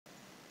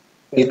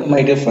Welcome,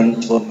 my dear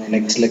friends, for my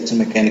next lecture,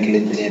 Mechanical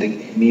Engineering,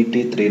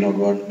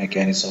 MET301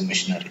 Mechanics of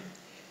Machinery.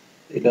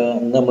 We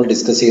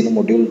discuss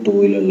Module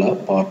 2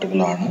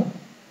 പാർട്ടുകളാണ്.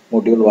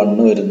 Module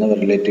 1 വരുന്ന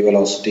Relative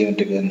Velocity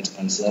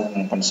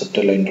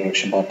conceptual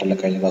introduction പാർട്ടിലെ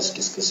കഴിഞ്ഞ class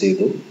discuss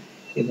ചെയ്തു.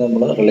 ഇന്ന്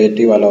നമ്മൾ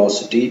Relative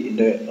Velocity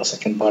ന്റെ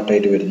second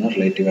പാർട്ടായിട്ട് വരുന്ന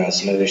Relative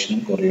Acceleration,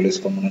 Coriolis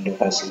component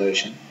of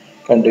acceleration,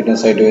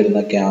 continuous ആയിട്ട്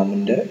വരുന്ന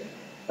CAM-ന്റെ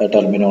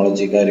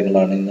ടെർമിനോളജി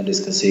കാര്യങ്ങളാണ് ഇന്ന്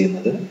ഡിസ്കസ്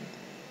ചെയ്യുന്നത്.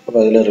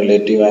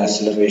 Relative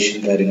acceleration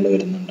കാര്യങ്ങൾ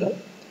വരുന്നുണ്ട്.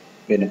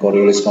 പിന്നെ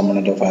Coriolis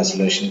component of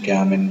acceleration,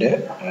 CAM-ന്റെ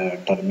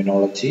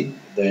terminology,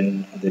 then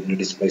അതിന്റെ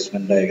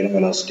displacement diagram,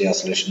 velocity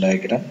acceleration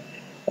diagram,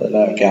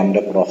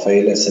 CAM-ന്റെ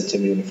profile,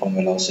 SHM, uniform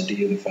velocity,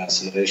 uniform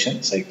acceleration,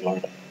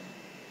 cycloid,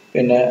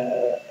 പിന്നെ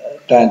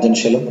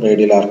tangential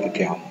radial arc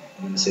CAM,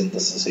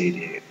 synthesis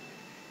area.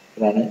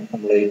 ഇതാണ്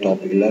നമ്മൾ ഈ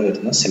ടോപ്പിക്കിൽ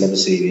വരുന്ന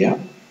സിലബസ് ഏരിയ.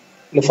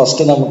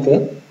 ഫസ്റ്റ് നമുക്ക്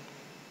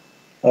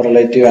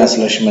relative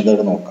acceleration method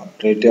നോക്കാം.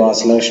 Relative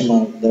acceleration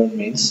method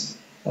means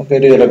നമുക്ക്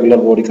ഒരു irregular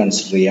body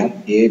consider ചെയ്യാം.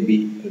 A, B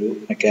ഒരു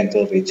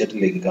മെക്കാനിക്കൽ റിജിഡ്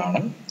ലിങ്ക്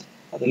ആണ്.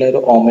 അതിലൊരു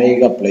ഒമേഗ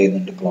അപ്ലൈ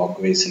ചെയ്യുന്നുണ്ട് ക്ലോക്ക്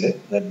വൈസിൽ.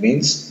 ദാറ്റ്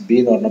മീൻസ് B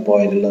എന്ന് പറഞ്ഞ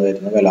പോയിന്റിൽ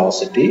വരുന്ന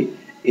വെലോസിറ്റി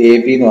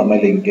AB എന്ന് പറഞ്ഞ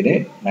ലിങ്കിന്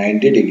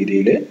 90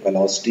 ഡിഗ്രിയിൽ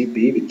velocity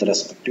B with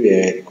respect to A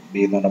ആയിരിക്കും.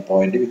 B എന്ന് പറഞ്ഞ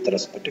point with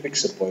respect to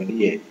fixed point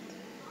A.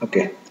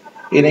 Okay,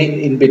 ഇനി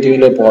ഇൻ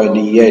ബിറ്റ്വീൻ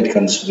പോയിന്റ് E ആയിട്ട്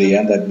കൺസിഡർ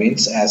ചെയ്യാം. That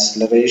means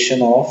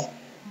acceleration of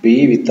B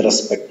with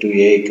respect to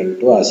A equal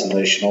to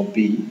acceleration of B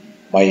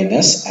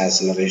minus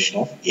acceleration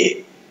of A.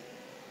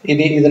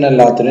 ഇനി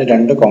ഇതിനെല്ലാത്തിനും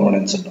രണ്ട്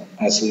components ഉണ്ട്.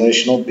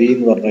 Acceleration of B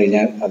എന്ന് പറഞ്ഞു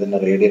കഴിഞ്ഞാൽ അതിന്റെ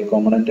radial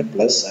component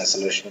plus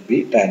acceleration of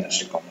B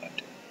tangential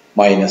component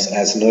minus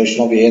acceleration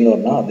of A എന്ന്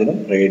പറഞ്ഞാൽ അതിനും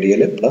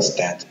റേഡിയൽ പ്ലസ്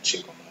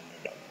ടാൻജൻഷ്യൽ കോമ്പണന്റ്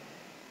ഉണ്ട്.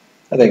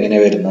 അതെങ്ങനെ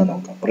വരുന്നത്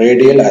നോക്കാം.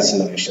 റേഡിയൽ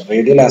ആക്സിലറേഷൻ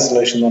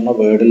എന്ന് പറഞ്ഞാൽ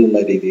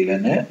വേർഡിലുള്ള രീതിയിൽ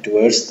തന്നെ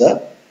ടുവേർഡ്സ് ദ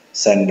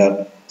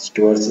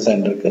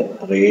സെന്റർക്ക്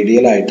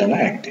റേഡിയൽ ആയിട്ടാണ്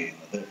ആക്ട് ചെയ്യുന്നത്.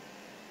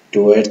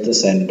 Towards the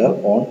center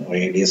on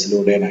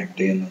റേഡിയസിലൂടെയാണ് act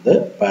ചെയ്യുന്നത്.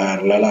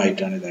 പാരലൽ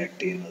ആയിട്ടാണ് ഇത് ആക്ട്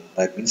ചെയ്യുന്നത്.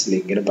 ദാറ്റ് മീൻസ്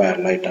ലിങ്കിന്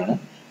പാരലൽ ആയിട്ടാണ്.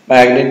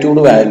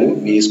 മാഗ്നിറ്റ്യൂഡ് വാല്യൂ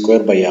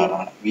V²/R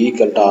ആണ്. V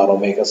equal to R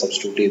omega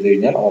substitute ചെയ്ത്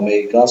കഴിഞ്ഞാൽ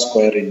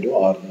ω² into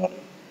R എന്ന്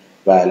പറഞ്ഞ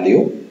വാല്യൂ.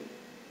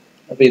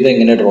 അപ്പോൾ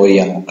ഇതെങ്ങനെ ഡ്രോ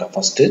ചെയ്യാൻ നോക്കാം.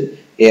 ഫസ്റ്റ്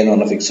A എന്ന്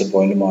പറഞ്ഞ ഫിക്സഡ്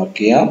പോയിന്റ് മാർക്ക്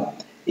ചെയ്യാം.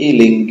 ഈ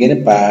ലിങ്കിന്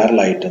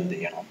പാരലൽ ആയിട്ട് എന്ത്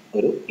ചെയ്യണം,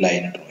 ഒരു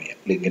ലൈൻ ഡ്രോ ചെയ്യാം.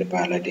 ലിങ്കിന്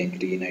പാരലൽ ആയിട്ട് ഞാൻ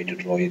ഗ്രീൻ ആയിട്ട്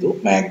ഡ്രോ ചെയ്തു.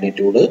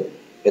 മാഗ്നിറ്റ്യൂഡ്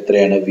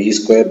എത്രയാണ്,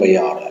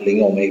 V²/R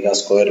അല്ലെങ്കിൽ ω²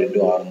 into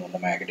R എന്ന് പറഞ്ഞ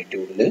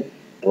മാഗ്നിറ്റ്യൂഡിൽ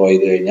ഡ്രോ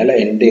ചെയ്ത് കഴിഞ്ഞാൽ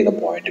എൻഡ് ചെയ്യുന്ന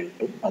പോയിന്റ്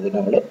കിട്ടും. അതിന്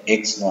നമ്മൾ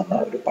എക്സ് എന്ന് പറഞ്ഞ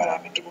ഒരു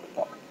പാരാമീറ്റർ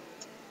കൊടുക്കാം,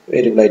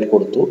 വേരിയബിൾ ആയിട്ട്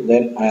കൊടുത്തു.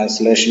 Then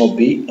acceleration of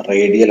B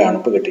radial ആണ്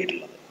ഇപ്പോൾ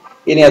കിട്ടിയിട്ടുള്ളത്.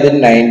 ഇനി അതിന്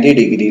 90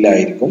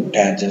 ഡിഗ്രിയിലായിരിക്കും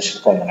ടാൻജൻഷ്യൽ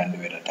കോമ്പണന്റ്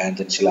വരിക,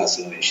 ടാൻജൻഷ്യൽ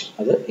ആക്സിലറേഷൻ.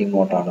 അത്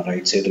ഇങ്ങോട്ടാണ്,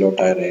 റൈറ്റ്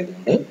സൈഡിലോട്ട്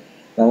ആയതുകൊണ്ട്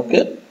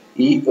നമുക്ക്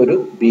ഈ ഒരു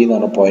B എന്ന്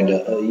പറഞ്ഞ പോയിന്റ്,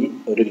 ഈ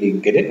ഒരു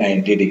ലിങ്കിന്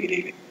 90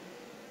 ഡിഗ്രിയിൽ,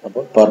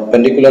 അപ്പോൾ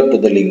perpendicular to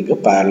the link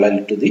parallel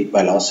to the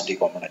velocity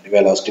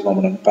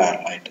component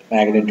parallel ആയിട്ട്.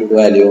 Magnitude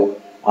value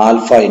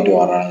alpha into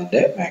R ആണ്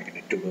ഇതിന്റെ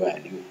മാഗ്നിറ്റ്യൂഡ്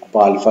വാല്യൂ. അപ്പോൾ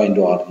ആൽഫ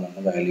ഇൻറ്റു ആർ എന്ന്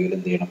പറഞ്ഞ വാല്യൂവിൽ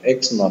എന്ത് ചെയ്യണം,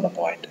 എക്സ് എന്ന് പറഞ്ഞ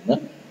പോയിന്റിൽ നിന്ന്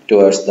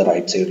ടുവേഴ്സ് ദ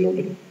റൈറ്റ്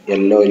സൈഡിലോട്ട്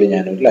യെല്ലോയിൽ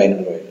ഞാനൊരു ലൈൻ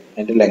ഡ്രോ ചെയ്തു.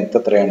 അതിന്റെ ലെങ്ത്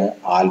എത്രയാണ്,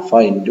 ആൽഫ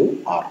ഇൻറ്റു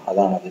ആർ,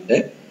 അതാണ് അതിന്റെ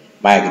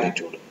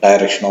magnitude.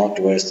 Direction of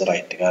towards the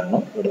right,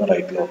 കാരണം ഇവിടുന്ന്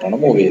റൈറ്റിലോട്ടാണ്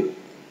മൂവ് ചെയ്യുന്നത്.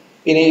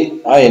 ഇനി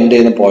ആ എൻഡ്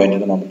ചെയ്യുന്ന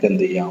പോയിന്റിന് നമുക്ക്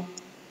എന്ത് ചെയ്യാം,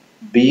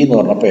 ബി എന്ന്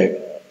പറഞ്ഞ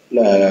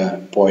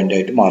പോയിന്റ്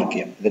ആയിട്ട് മാർക്ക്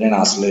ചെയ്യാം. ഇതിനാണ്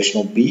ആക്സിലറേഷൻ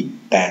ഓഫ് B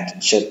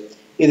ടാൻജൻഷ്യൽ.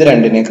 ഇത്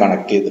രണ്ടിനെയും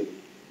കണക്ട് ചെയ്ത്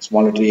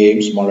സ്മോൾ ലെറ്റർ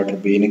എയും സ്മോൾ ലെറ്റർ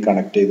ബിനെയും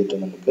കണക്ട് ചെയ്തിട്ട്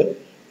നമുക്ക്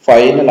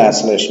ഫൈനൽ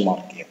ആക്സിലറേഷൻ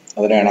മാർക്ക് ചെയ്യാം.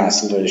 അതിനാണ്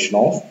ആക്സിലറേഷൻ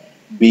ഓഫ്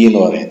B എന്ന്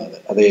പറയുന്നത്.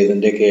 അത്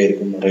ഏതിൻ്റെയൊക്കെ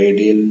ആയിരിക്കും,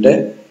 റേഡിയലിന്റെ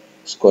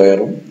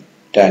സ്ക്വയറും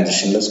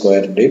ടാൻജൻഷ്യലിന്റെ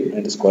സ്ക്വയറിന്റെയും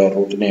അതിന്റെ സ്ക്വയർ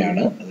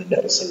റൂട്ടിനെയാണ് അതിന്റെ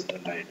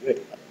റിസൾട്ടന്റ് ആയിട്ട്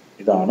വരുന്നത്.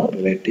 ഇതാണ്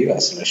റിലേറ്റീവ്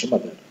ആക്സിലറേഷൻ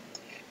മെത്തേഡ്.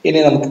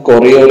 ഇനി നമുക്ക്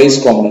കൊറിയോളിസ്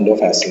കോമ്പണന്റ്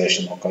ഓഫ്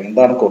ആക്സിലറേഷൻ നോക്കാം.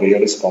 എന്താണ്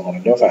Coriolis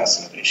component of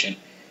acceleration?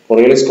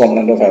 Coriolis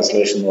component of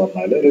acceleration എന്ന്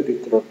പറഞ്ഞാൽ ഒരു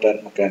ക്വിക്ക് റോട്ടർ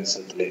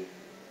മെക്കാനിസത്തില്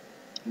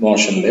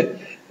മോഷനില്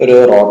ഒരു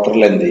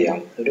റോട്ടറിൽ എന്ത് ചെയ്യാം,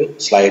 ഒരു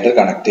സ്ലൈഡർ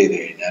കണക്ട് ചെയ്ത്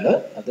കഴിഞ്ഞാൽ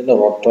അതിന്റെ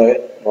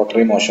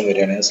റോട്ടറി മോഷൻ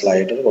വരികയാണെങ്കിൽ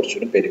സ്ലൈഡർ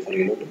കുറച്ചുകൂടി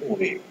പെരിഫറിയിലോട്ട് മൂവ്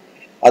ചെയ്യും.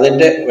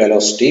 അതിന്റെ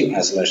വെലോസിറ്റി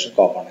ആക്സിലറേഷൻ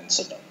കോമ്പണൻസ്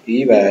ഉണ്ടാവും. ഈ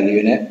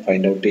വാല്യൂവിനെ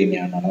ഫൈൻഡ് ഔട്ട്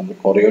ചെയ്യുന്നതാണ് നമ്മൾ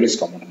കൊറിയോളിസ്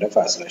കോമ്പണന്റ് ഓഫ്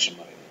ആക്സിലറേഷൻ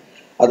പറയുന്നത്.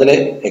 അതിൽ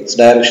എക്സ്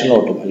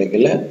ഡയറക്ഷനിലോട്ടും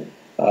അല്ലെങ്കിൽ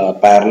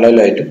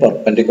പാരലലായിട്ടും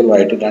പെർപെൻഡിക്കുലർ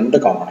ആയിട്ട് രണ്ട്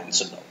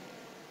കോമ്പണൻസ് ഉണ്ടാവും.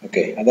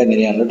 ഓക്കെ,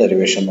 അതെങ്ങനെയാണ്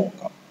ഡെറിവേഷൻ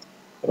നോക്കാം.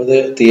 അപ്പോൾ ഇത്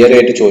തിയറി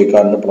ആയിട്ട്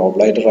ചോദിക്കാറുണ്ട്,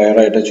 പ്രോബ്ലം ആയിട്ട് റയർ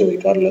ആയിട്ട്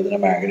ചോദിക്കാറില്ല. അതിന്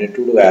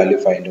മാഗ്നിറ്റ്യൂഡ് വാല്യൂ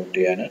ഫൈൻഡ് ഔട്ട്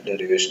ചെയ്യാൻ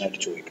ഡെറിവേഷൻ ആയിട്ട്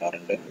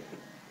ചോദിക്കാറുണ്ട്.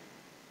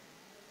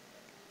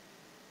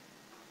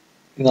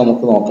 ഇനി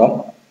നമുക്ക് നോക്കാം.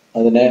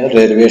 അതിനെ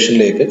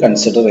ഡെറിവേഷനിലേക്ക്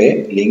consider A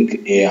link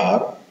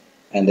AR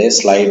and A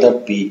slider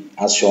P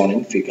as shown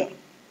in figure.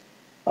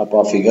 അപ്പോൾ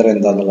ആ ഫിഗർ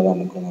എന്താണെന്നുള്ളത്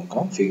നമുക്ക്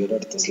നോക്കാം. ഫിഗർ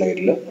അടുത്ത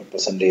സ്ലൈഡിൽ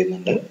റെപ്രസെന്റ്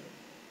ചെയ്യുന്നുണ്ട്.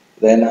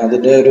 ദെൻ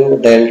അതിന്റെ ഒരു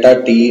ഡെൽറ്റ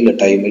T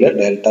ടൈമിൽ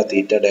ഡെൽറ്റ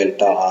തീറ്റ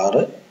ഡെൽറ്റ R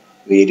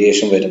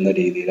വേരിയേഷൻ വരുന്ന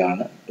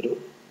രീതിയിലാണ് ഒരു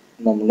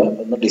നമ്മൾ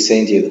ഒന്ന്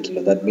ഡിസൈൻ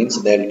ചെയ്തിട്ടുള്ളത്. ദാറ്റ് മീൻസ്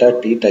ഡെൽറ്റ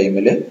T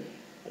ടൈമിൽ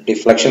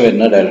ഡിഫ്ലക്ഷൻ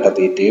വരുന്ന ഡെൽറ്റ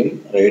തീറ്റയും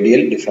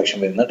റേഡിയൽ ഡിഫ്ലക്ഷൻ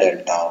വരുന്ന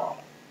ഡെൽറ്റ ആറും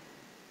ആണ്.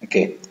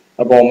 ഓക്കെ,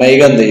 അപ്പോൾ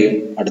ഒമേഗ എന്ത് ചെയ്യും,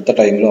 അടുത്ത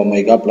ടൈമിൽ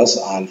omega plus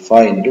alpha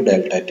into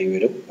delta T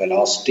വരും.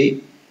 Velocity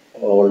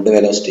old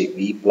velocity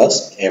V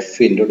plus F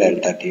into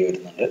delta T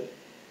വരുന്നുണ്ട്.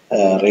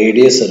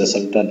 റേഡിയസ്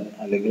റിസൾട്ടൻ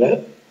അല്ലെങ്കിൽ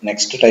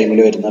നെക്സ്റ്റ് ടൈമിൽ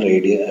വരുന്ന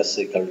radius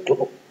equal to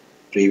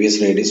previous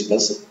radius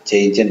plus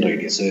change in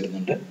radius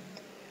വരുന്നുണ്ട്.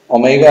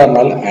 ഒമേഗ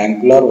പറഞ്ഞാൽ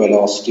angular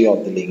velocity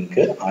of the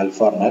link, alpha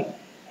പറഞ്ഞാൽ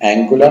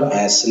angular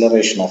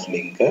acceleration of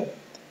link,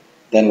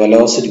 then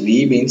velocity v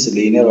means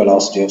linear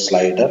velocity of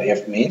slider,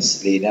 f means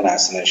linear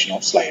acceleration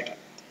of slider.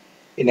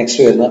 ഈ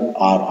next വരുന്ന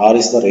r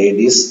is the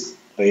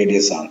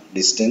radius ആണ്,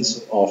 distance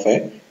of A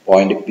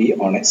point p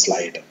on a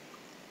slider.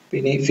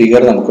 പിന്നെ ഈ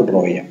figure നമുക്ക്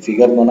draw ചെയ്യാം.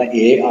 Figure എന്ന് പറഞ്ഞാൽ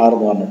AR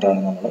എന്ന് പറഞ്ഞിട്ടാണ്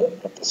നമ്മൾ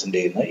റെപ്രസെന്റ്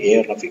ചെയ്യുന്നത്. A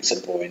എന്ന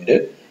ഫിക്സഡ് പോയിന്റ്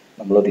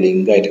നമ്മളൊരു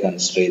ലിങ്ക് ആയിട്ട്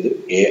കൺസിഡർ ചെയ്തു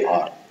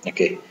AR.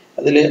 ഓക്കെ,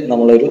 അതിൽ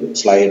നമ്മളൊരു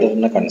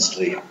സ്ലൈഡറിനെ കൺസിഡർ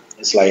ചെയ്യാം.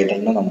 ഈ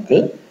സ്ലൈഡറിനെ നമുക്ക്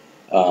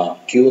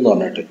Q എന്ന്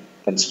പറഞ്ഞിട്ട്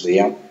കൺസിഡർ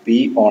ചെയ്യാം.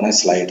 P on a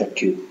slider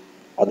Q.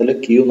 അതിൽ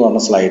Q എന്ന് പറഞ്ഞ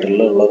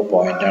സ്ലൈഡറിൽ ഉള്ള ഒരു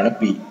പോയിന്റ് ആണ്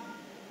P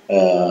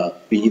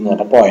എന്ന്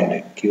പറഞ്ഞ പോയിന്റ്,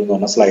 Q എന്ന്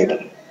പറഞ്ഞ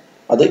സ്ലൈഡർ.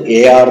 അത്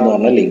AR എന്ന്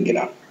പറഞ്ഞ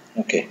ലിങ്കിലാണ്.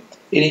 ഓക്കെ,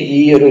 ഇനി ഈ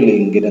ഒരു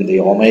ലിങ്കിന് എന്ത്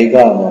ചെയ്യും, ഒമേഗ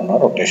എന്ന് പറഞ്ഞ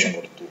റൊട്ടേഷൻ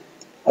കൊടുത്തു,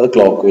 അത്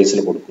ക്ലോക്ക് വൈസിൽ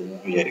കൊടുക്കുന്നു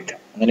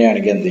വിചാരിക്കാം.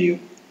 അങ്ങനെയാണെങ്കിൽ എന്ത് ചെയ്യും,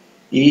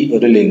 ഈ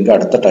ഒരു ലിങ്ക്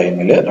അടുത്ത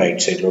ടൈമിൽ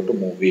റൈറ്റ് സൈഡിലോട്ട്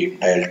മൂവ് ചെയ്യും,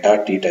 ഡെൽറ്റ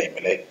ടി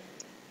ടൈമിൽ.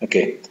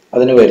 ഓക്കെ,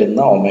 അതിന് വരുന്ന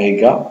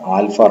ഒമേഗ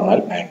ആൽഫ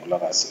പറഞ്ഞാൽ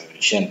ആംഗുലർ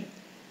ആക്സിലറേഷൻ.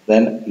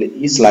 ദെൻ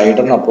ഈ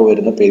സ്ലൈഡറിനപ്പോൾ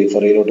വരുന്ന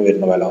പെരിഫറിയിലോട്ട്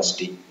വരുന്ന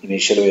വെലോസിറ്റി,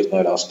 ഇനീഷ്യൽ വരുന്ന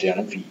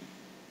വെലോസിറ്റിയാണ് v.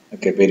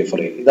 ഓക്കെ,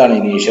 പെരിഫറിയിൽ. ഇതാണ്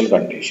ഇനീഷ്യൽ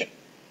കണ്ടീഷൻ.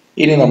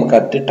 ഇനി നമുക്ക്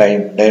at time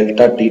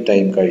delta T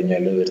time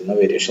കഴിഞ്ഞാൽ വരുന്ന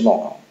വേരിയേഷൻ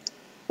നോക്കാം.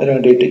 അതിന്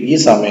വേണ്ടിയിട്ട് ഈ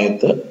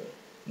സമയത്ത്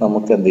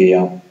നമുക്ക് എന്ത്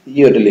ചെയ്യാം, ഈ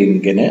ഒരു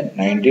ലിങ്കിന്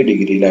 90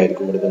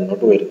 ഡിഗ്രിയിലായിരിക്കും ഇവിടെ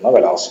നിന്നോട്ട് വരുന്ന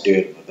വെലോസിറ്റി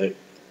വരുന്നത്.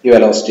 ഈ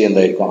വെലോസിറ്റി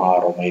എന്തായിരിക്കും,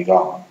 r ഒമേഗ.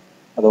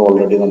 അത്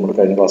ഓൾറെഡി നമ്മൾ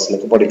കഴിഞ്ഞ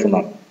ക്ലാസ്സിലൊക്കെ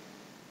പഠിക്കുന്നതാണ്.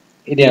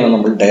 ഇനിയാണ്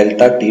നമ്മൾ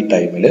ഡെൽറ്റ ടി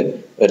ടൈമിൽ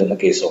വരുന്ന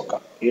കേസ്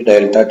നോക്കാം. ഈ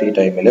ഡെൽറ്റ ടി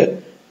ടൈമിൽ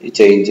ഈ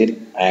ചേഞ്ച് ഇൻ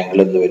ആംഗിൾ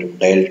എന്ത് വരും,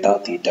 ഡെൽറ്റ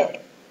തീറ്റ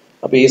വരും.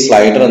 അപ്പോൾ ഈ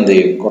സ്ലൈഡർ എന്ത്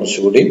ചെയ്യും,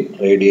 കുറച്ചുകൂടി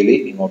റേഡിയലി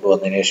ഇങ്ങോട്ട്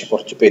വന്നതിന് ശേഷം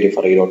കുറച്ച്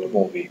പെരിഫറിയിലോട്ട്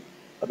മൂവ് ചെയ്യും.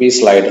 അപ്പോൾ ഈ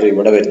സ്ലൈഡർ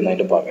ഇവിടെ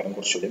വരുന്നതിന് പകരം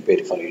കുറച്ചുകൂടി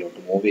പെരിഫറിയിലോട്ട്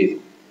മൂവ് ചെയ്തു.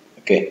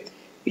 ഓക്കെ,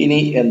 ഇനി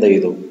എന്ത്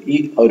ചെയ്തു, ഈ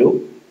ഒരു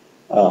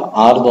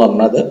ആർ എന്ന്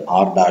പറഞ്ഞത്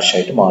ആർ ഡാഷ്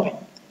ആയിട്ട് മാറി.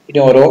 ഇനി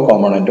ഓരോ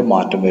കോമ്പണന്റും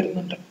മാറ്റം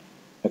വരുന്നുണ്ട്.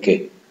 ഓക്കെ,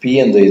 പി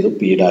എന്ത് ചെയ്തു,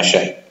 പി ഡാഷ്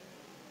ആയി.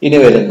 ഇനി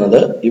വരുന്നത്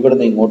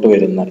ഇവിടുന്ന് ഇങ്ങോട്ട്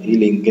വരുന്ന ഈ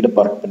ലിങ്കിന്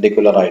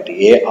പെർപെൻഡിക്കുലർ ആയിട്ട്,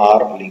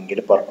 AR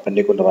ലിങ്കിന്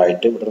പെർപെൻഡിക്കുലർ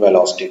ആയിട്ട് ഇവിടെ ഒരു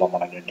വെലോസിറ്റി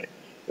കോമ്പണന്റ് ഉണ്ട്.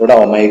 ഇവിടെ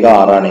ഒമേഗ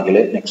ആർ ആണെങ്കിൽ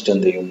നെക്സ്റ്റ്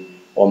എന്ത് ചെയ്യും,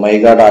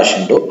 omega dash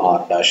into R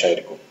dash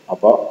ആയിരിക്കും.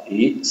 അപ്പോൾ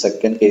ഈ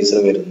സെക്കൻഡ് കേസിൽ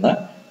വരുന്ന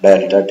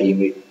ഡെൽറ്റ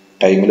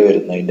ടൈമിൽ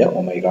വരുന്നതിന്റെ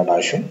ഒമേഗ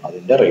ഡാഷും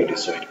അതിന്റെ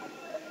റേഡിയസും ആയിരിക്കും.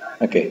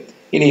 ഓക്കെ,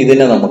 ഇനി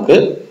ഇതിനെ നമുക്ക്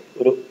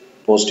ഒരു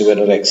പോസിറ്റീവ്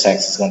ഒരു എക്സ്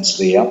ആക്സിസ്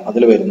കൺസിഡർ ചെയ്യാം.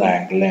 അതിൽ വരുന്ന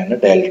ആംഗിളിനെയാണ്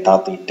ഡെൽറ്റ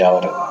തീറ്റ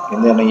വരുന്നത്.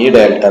 എന്ന് പറഞ്ഞാൽ ഈ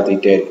ഡെൽറ്റ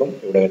തീറ്റ ആയിരിക്കും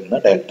ഇവിടെ വരുന്ന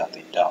ഡെൽറ്റ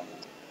തീറ്റ.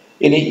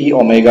 ഇനി ഈ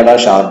ഒമേഗ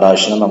ഡാഷ് ആർ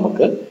ഡാഷിന്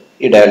നമുക്ക്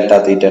ഈ ഡെൽറ്റ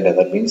തീറ്റന്റെ,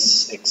 ദാറ്റ് മീൻസ്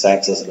എക്സ്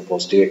ആക്സിസിൽ,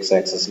 പോസിറ്റീവ് എക്സ്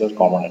ആക്സിസിൽ ഒരു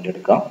കോമ്പണന്റ്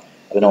എടുക്കാം.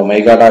 അതിന്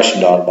omega dash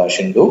into R dash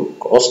into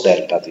cos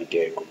delta തീറ്റ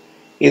ആയിരിക്കും.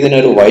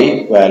 ഇതിനൊരു y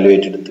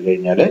വാല്യുവേറ്റ് എടുത്തു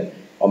കഴിഞ്ഞാൽ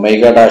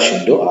omega dash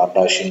into R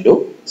dash into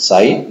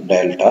sine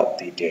delta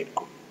തീറ്റ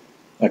ആയിരിക്കും.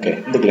 ഓക്കെ,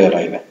 ഇത് ക്ലിയർ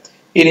ആയില്ലേ?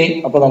 ഇനി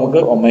അപ്പോൾ നമുക്ക്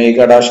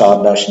ഒമേഗ ഡാഷ് ആർ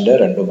ഡാഷിന്റെ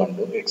രണ്ടും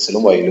കണ്ടു,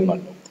 എക്സിലും വൈയിലും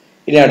കണ്ടു.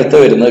 ഇനി അടുത്ത്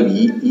വരുന്നത്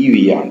ഈ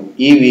വി ആണ്.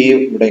 ഈ വി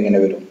ഇവിടെ എങ്ങനെ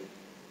വരും,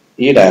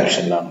 ഈ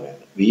ഡയറക്ഷനിലാണ് വരുന്നത്.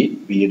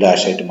 വി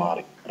ഡാഷ് ആയിട്ട്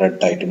മാറി,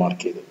 റെഡ് ആയിട്ട്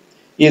മാർക്ക് ചെയ്തു.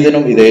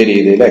 ഇതിനും ഇതേ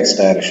രീതിയിൽ എക്സ്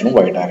ഡയറക്ഷനും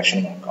വൈ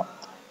ഡയറക്ഷനും നോക്കാം.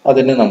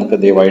 അതിന് നമുക്ക്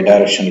ഇതേ വൈ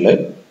ഡയറക്ഷനിൽ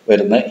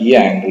വരുന്ന ഈ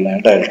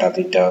ആംഗിളിനാണ് ഡെൽറ്റ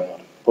തീറ്റ എന്ന്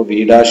പറയുന്നത്. അപ്പോൾ വി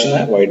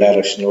ഡാഷിനെ വൈ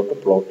ഡയറക്ഷനിലോട്ട്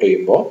പ്ലോട്ട്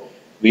ചെയ്യുമ്പോൾ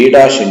V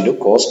dash into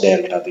cos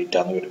delta തീറ്റ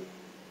എന്ന് വരും.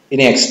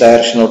 ഇനി എക്സ്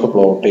ഡയറക്ഷനിലോട്ട്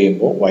പ്ലോട്ട്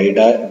ചെയ്യുമ്പോൾ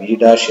V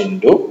dash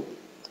into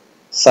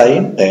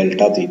sine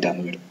delta തീറ്റ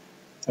എന്ന് വരും.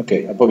 ഓക്കെ,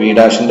 അപ്പോൾ വി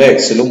ഡാഷിന്റെ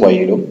എക്സിലും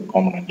വൈയിലും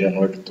കോമ്പണന്റ്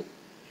നമ്മൾ എടുത്തു.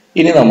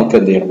 ഇനി നമുക്ക്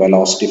എന്ത് ചെയ്യണം,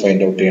 വെലോസിറ്റി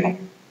ഫൈൻഡ് ഔട്ട് ചെയ്യണം.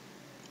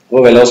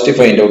 അപ്പോൾ വെലോസിറ്റി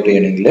ഫൈൻഡ് ഔട്ട്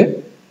ചെയ്യണമെങ്കിൽ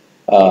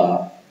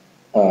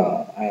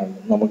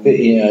നമുക്ക്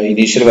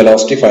initial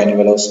velocity, final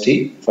velocity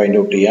find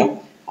out ചെയ്യാം.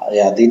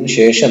 അതിന്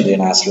ശേഷം എന്ത്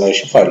ചെയ്യണം,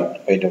 ആക്സിലറേഷൻ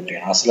ഫൈൻഡ് ഔട്ട്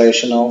ചെയ്യണം.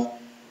 Acceleration of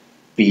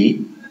P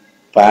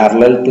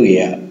parallel to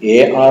AR.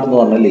 AR എന്ന്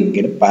പറഞ്ഞ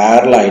ലിങ്കിന്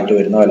പാരലൽ ആയിട്ട്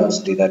വരുന്ന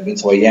വെലോസിറ്റി, ദാറ്റ്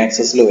മീൻസ് വൈ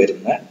ആക്സിസിൽ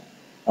വരുന്ന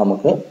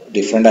നമുക്ക്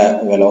ഡിഫറെന്റ്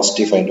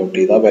വെലോസിറ്റി ഫൈൻഡ് ഔട്ട്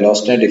ചെയ്താൽ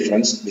velocity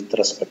difference with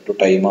respect to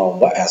time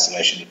ആവുമ്പോൾ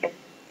ആക്സിലറേഷൻ കിട്ടും.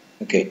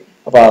 ഓക്കെ,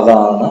 അപ്പോൾ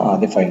അതാണ്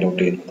ആദ്യം ഫൈൻഡ് ഔട്ട്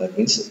ചെയ്യുന്നത്. ദാറ്റ്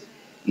മീൻസ്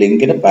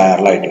ലിങ്കിന്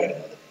പാരലൽ ആയിട്ട്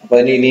വരുന്നത്. അപ്പോൾ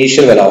അതിന്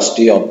initial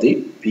velocity of the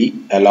P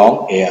along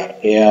AR.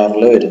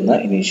 ARൽ വരുന്ന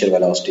ഇനീഷ്യൽ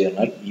വെലോസിറ്റി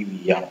പറഞ്ഞാൽ ഈ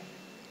വി ആണ്.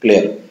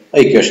 ക്ലിയർ?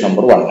 ഇക്വേഷൻ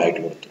നമ്പർ 1 ആയിട്ട്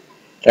കൊടുത്തു.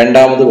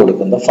 രണ്ടാമത്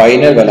കൊടുക്കുന്ന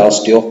final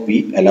velocity of P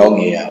along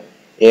AR.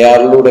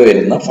 ARലൂടെ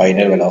വരുന്ന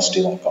ഫൈനൽ വെലോസിറ്റി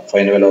നോക്കാം.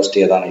 ഫൈനൽ വെലോസിറ്റി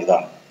ഏതാണ്,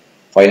 ഇതാണ്.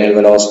 Final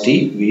velocity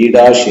V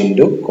dash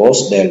into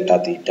cos delta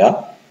തീറ്റ,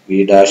 V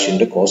dash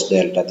into cos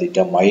delta theta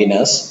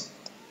minus,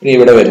 ഇനി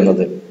ഇവിടെ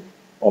വരുന്നത്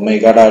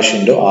omega dash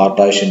into R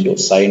dash into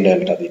sine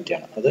delta തീറ്റ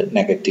ആണ്. അത്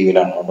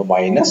നെഗറ്റീവിലാണ്, അതുകൊണ്ട്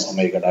minus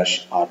omega dash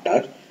R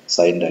dash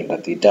sign delta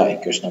തീറ്റ,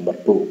 equation number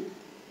 2.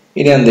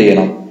 ഇനി എന്ത്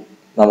ചെയ്യണം,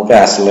 നമുക്ക്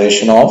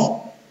acceleration of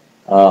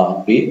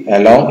P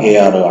along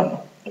AR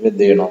കാണണം. അപ്പോൾ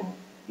എന്ത് ചെയ്യണം,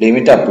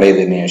 ലിമിറ്റ് അപ്ലൈ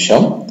ചെയ്തതിനു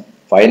ശേഷം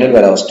final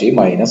velocity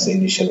minus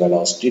initial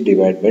velocity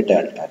divide by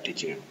delta T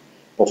ചെയ്യണം.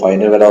 അപ്പോൾ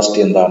ഫൈനൽ വെലോസിറ്റി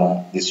എന്താണ്,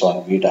 this one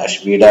V dash.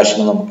 V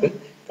ഡാഷിന് നമുക്ക്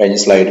കഴിഞ്ഞ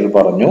സ്ലൈഡിൽ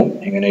പറഞ്ഞു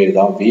എങ്ങനെ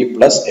എഴുതാം, V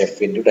plus F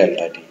into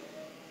delta T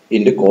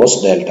into cos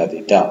delta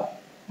theta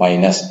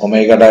minus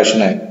omega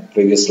ഡാഷിന്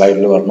previous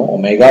സ്ലൈഡിൽ പറഞ്ഞു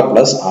omega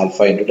plus alpha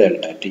into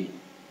delta T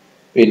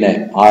പിന്നെ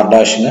R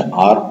ഡാഷിന്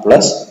R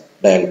plus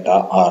delta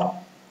R.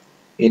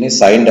 ഇനി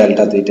സൈൻ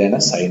ഡെൽറ്റ തീറ്റയാണ്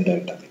sign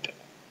delta theta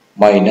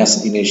minus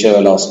initial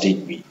velocity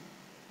V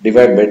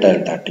divide by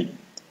delta T.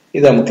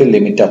 ഇത് നമുക്ക്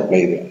limit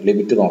apply ചെയ്യാം.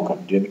 Limit നോക്കാം.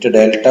 Limit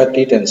delta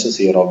T tense to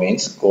 0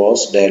 means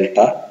cos delta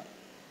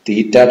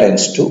theta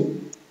tense to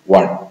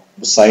 1.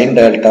 Sign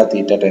delta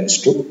theta tense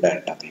to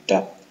delta തീറ്റ.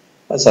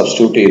 അത്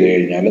substitute ചെയ്ത്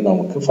കഴിഞ്ഞാൽ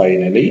നമുക്ക്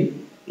finally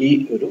ഈ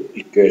ഒരു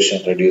ഇക്വേഷൻ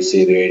റെഡ്യൂസ്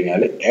ചെയ്ത്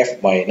കഴിഞ്ഞാൽ F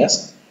minus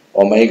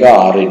omega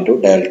R into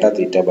delta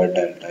theta by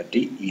delta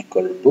T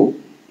equal to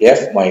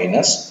F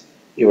minus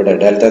ഇവിടെ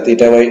delta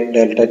theta by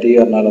delta T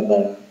പറഞ്ഞാൽ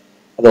എന്താണ്?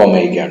 അത്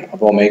ഒമേഗയാണ്.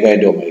 അപ്പോൾ ഒമേഗ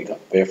ഇൻറ്റു ഒമേഗ.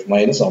 അപ്പോൾ F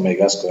minus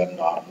omega square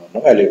R എന്ന്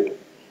പറഞ്ഞ വാല്യൂ കിട്ടും.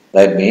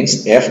 That means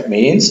F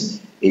means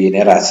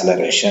linear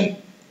acceleration.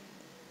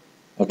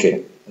 Okay,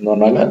 എന്ന്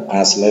പറഞ്ഞാൽ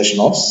acceleration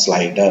of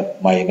slider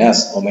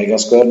minus omega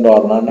square എന്ന്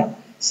പറഞ്ഞാൽ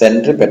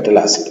സെൻട്രിപെറ്റൽ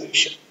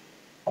ആക്സിലറേഷൻ.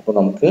 അപ്പോൾ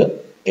നമുക്ക്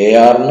എ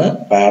ആറിന്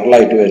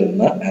പാരലായിട്ട്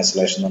വരുന്ന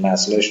ആക്സിലറേഷൻ എന്ന് പറഞ്ഞാൽ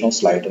acceleration of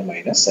slider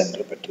minus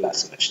centripetal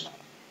acceleration ആണ്.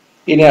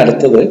 ഇനി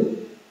അടുത്തത്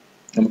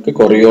നമുക്ക്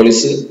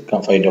കൊറിയോളിസ്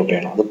ഫൈൻഡ് ഔട്ട്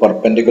ചെയ്യണം. അത്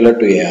പെർപെൻഡിക്കുലർ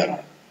ടു എ ആർ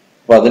ആണ്.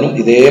 അപ്പോൾ അതിനും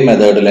ഇതേ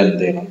മെത്തേഡിൽ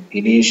എന്ത് ചെയ്യണം?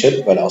 ഇനീഷ്യൽ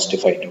വെലോസിറ്റി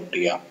ഫൈൻഡ് ഔട്ട്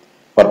ചെയ്യാം.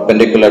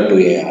 Perpendicular to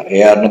A R.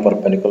 A ആറിന്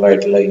പെർപെൻഡിക്കുലർ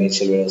ആയിട്ടുള്ള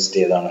ഇനീഷ്യൽ വെലോസിറ്റി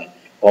ഏതാണ്?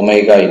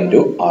 ഒമേഗ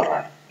ഇൻറ്റു ആർ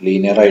ആണ്.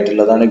 ലീനിയർ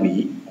ആയിട്ടുള്ളതാണ് V.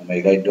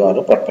 Omega into are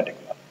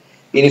perpendicular.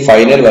 ഇനി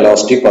final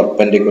velocity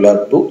perpendicular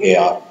to A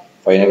R.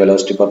 Final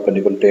velocity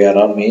perpendicular to A R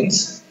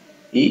means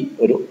ഈ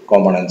ഒരു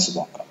components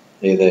നോക്കാം.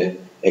 ഏത്?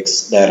 എക്സ്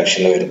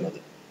ഡയറക്ഷനിൽ വരുന്നത്.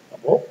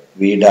 അപ്പോൾ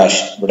വി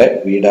ഡാഷ് ഇവിടെ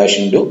V dash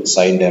into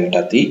sine delta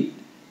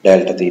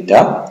തീറ്റ.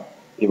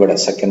 ഇവിടെ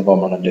second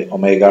component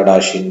omega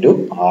dash into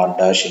R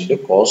dash into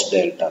cos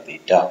delta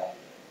തീറ്റ.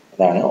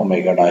 അതാണ്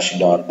omega dash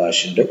into R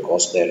dash into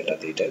cos delta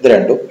തീറ്റ. ഇത്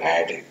രണ്ടും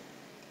ആഡ് ചെയ്യും.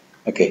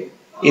 ഓക്കെ,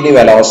 ഇനി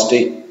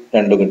വെലോസിറ്റി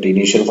രണ്ടും കിട്ടി.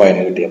 ഇനീഷ്യൽ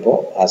ഫൈനൽ കിട്ടിയപ്പോൾ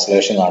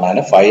ആക്സിലറേഷൻ കാണാൻ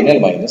final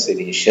minus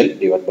initial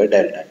divide by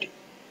delta T.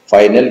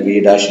 Final V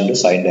dash into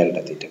sine delta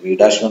theta. V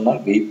dash എന്ന് പറഞ്ഞാൽ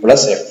V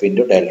plus F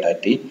into delta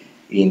T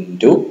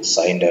into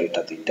sine delta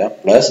theta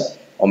plus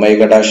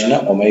omega ഡാഷിന്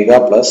omega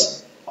plus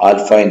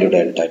alpha into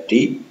delta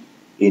T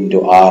into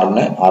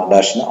ആറിന് R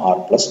ഡാഷിന് R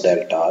plus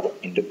delta R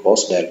into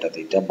cos delta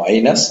theta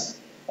minus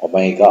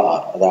omega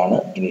R. അതാണ്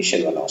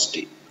initial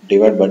velocity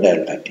divide by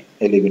delta T.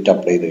 Limit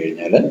apply ചെയ്ത്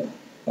കഴിഞ്ഞാൽ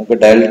നമുക്ക്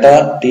delta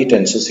T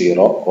tense to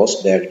 0 cos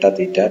delta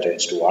theta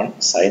tense to 1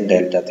 sign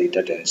delta theta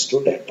tense to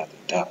delta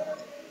തീറ്റ.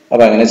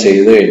 അപ്പോൾ അങ്ങനെ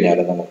ചെയ്തു കഴിഞ്ഞാൽ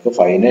നമുക്ക്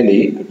finally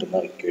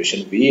കിട്ടുന്ന equation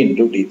V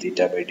into D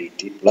theta by D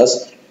T plus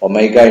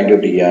omega into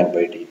D R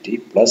by D T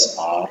plus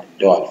R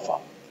into alpha.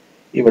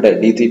 ഇവിടെ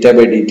D theta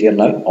by D T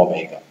പറഞ്ഞാൽ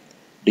omega,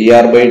 D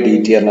R by D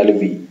T പറഞ്ഞാൽ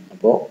V.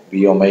 അപ്പോൾ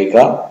V omega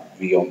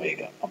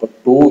അപ്പോൾ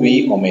 2v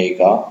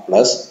omega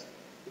plus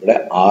ഇവിടെ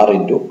R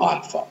into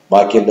alpha.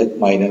 ബാക്കിയുള്ള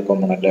minor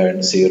component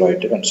ആയിട്ട് 0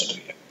 ആയിട്ട് consider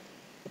ചെയ്യാം.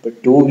 അപ്പോൾ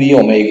 2v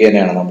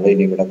ഒമേഗനെയാണ് നമ്മൾ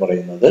ഇനി ഇവിടെ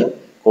പറയുന്നത്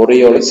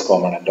കൊറിയോളിസ്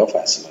കോമ്പണന്റ് ഓഫ്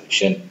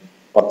ആക്സിലറേഷൻ.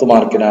 10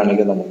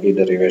 മാർക്കിനാണെങ്കിൽ നമുക്ക് ഈ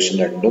ഡെറിവേഷൻ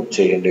രണ്ടും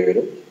ചെയ്യേണ്ടി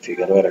വരും.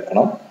 ഫിഗർ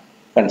വരക്കണം,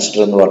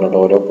 കൺസിഡർ എന്ന് പറഞ്ഞിട്ട്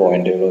ഓരോ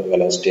പോയിന്റുകൾ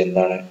വെലോസിറ്റി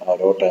എന്താണ്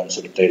ഓരോ ടേംസ്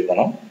എടുത്ത്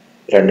എഴുതണം,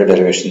 രണ്ട്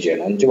ഡെറിവേഷൻ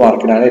ചെയ്യണം. 5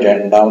 മാർക്കിനാണ്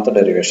രണ്ടാമത്തെ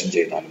ഡെറിവേഷൻ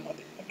ചെയ്താലും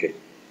മതി. ഓക്കെ,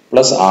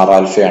 പ്ലസ് ആർ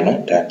ആൽഫയാണ്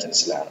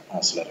ടാൻജൻസിലാണ്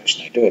ആക്സിലറേഷൻ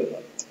ആയിട്ട്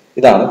വരുന്നത്.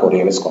 ഇതാണ്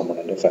കൊറിയോളിസ്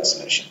കോമ്പണന്റ് ഓഫ്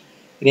ആക്സിലറേഷൻ.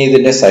 ഇനി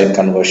ഇതിന്റെ സൈൻ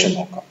കൺവേർഷൻ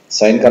നോക്കാം.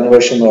 സൈൻ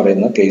കൺവേർഷൻ എന്ന്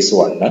പറയുന്ന കേസ്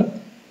 1.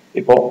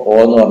 ഇപ്പോൾ ഒ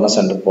എന്ന് പറഞ്ഞ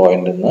സെന്റർ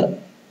പോയിന്റിൽ നിന്ന്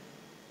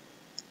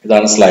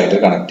ഇതാണ് സ്ലൈഡർ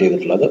കണക്ട്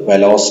ചെയ്തിട്ടുള്ളത്.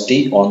 വെലോസിറ്റി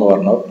ഒ എന്ന്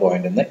പറഞ്ഞ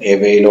പോയിന്റിൽ നിന്ന്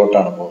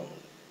എവേയിലോട്ടാണ് പോകുന്നത്.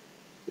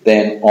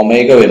 ദെൻ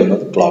ഒമേഗ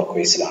വരുന്നത് ക്ലോക്ക്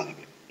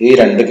വൈസിലാണെങ്കിൽ. ഈ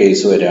രണ്ട്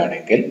കേസ്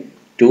വരികയാണെങ്കിൽ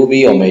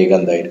 2v ഒമേഗ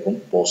എന്തായിരിക്കും?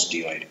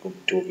 പോസിറ്റീവ് ആയിരിക്കും.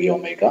 2v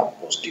omega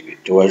positive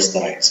towards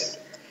the right side.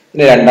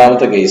 ഇനി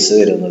രണ്ടാമത്തെ കേസ്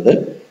വരുന്നത്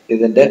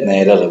ഇതിന്റെ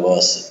നേരെ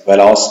reverse,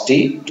 velocity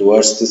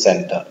towards the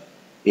centre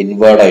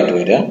inward ആയിട്ട്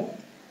വരിക.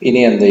 ഇനി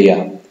എന്ത്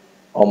ചെയ്യാം?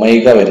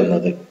 ഒമേഗ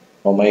വരുന്നത്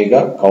ഒമേഗ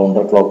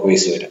കൗണ്ടർ ക്ലോക്ക്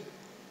വൈസ് വരും.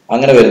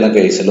 അങ്ങനെ വരുന്ന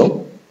കേസിലും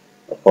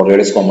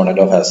Coriolis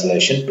component of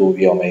acceleration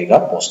 2v omega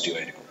positive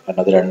ആയിരിക്കും.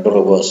 കാരണം അത് രണ്ട്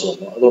റിവേഴ്സ്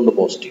വന്നു, അതുകൊണ്ട്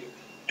പോസിറ്റീവ്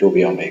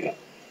 2v ഒമേഗ.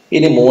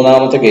 ഇനി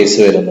മൂന്നാമത്തെ കേസ്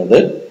വരുന്നത്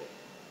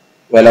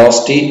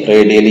വെലോസിറ്റി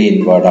റേഡിയലി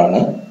ഇൻവേർഡ്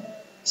ആണ്.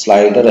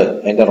 സ്ലൈഡർ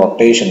അതിന്റെ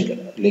rotation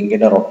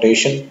ലിങ്കിന്റെ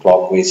rotation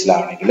clock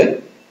വൈസിലാണെങ്കിൽ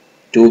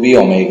 2v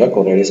omega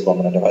Coriolis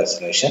component of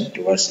acceleration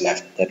towards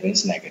left, that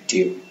means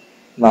negative.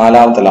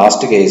 നാലാമത്തെ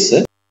last case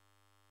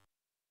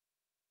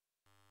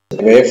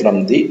away from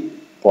the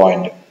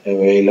point,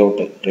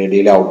 വേയിലോട്ട്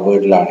radially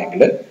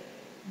ഔട്ട്വേർഡിലാണെങ്കിൽ,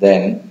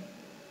 then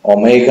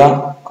omega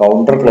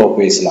counter clock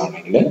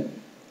വൈസിലാണെങ്കിൽ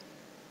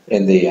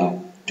എന്ത് ചെയ്യാം?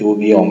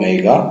 2v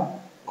omega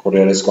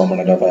Coriolis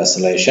component of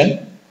acceleration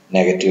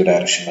negative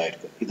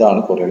ഡയറക്ഷനിലായിരിക്കും.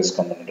 ഇതാണ് Coriolis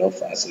component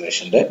of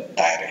ആക്സിലറേഷന്റെ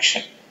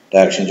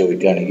direction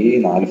ചോദിക്കുകയാണെങ്കിൽ ഈ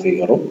 4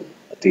 ഫിഗറും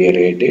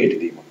theory ആയിട്ട്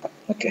എഴുതി വെക്കാം.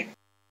 Okay,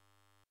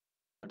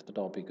 അടുത്ത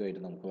ടോപ്പിക്കുമായിട്ട്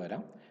നമുക്ക്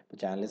വരാം. ഇപ്പോൾ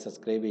ചാനൽ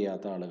സബ്സ്ക്രൈബ്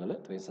ചെയ്യാത്ത ആളുകൾ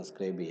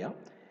സബ്സ്ക്രൈബ് ചെയ്യാം.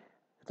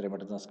 എത്രയും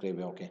പെട്ടെന്ന് സബ്സ്ക്രൈബ്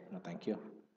ചെയ്യാം. Okay, thank you.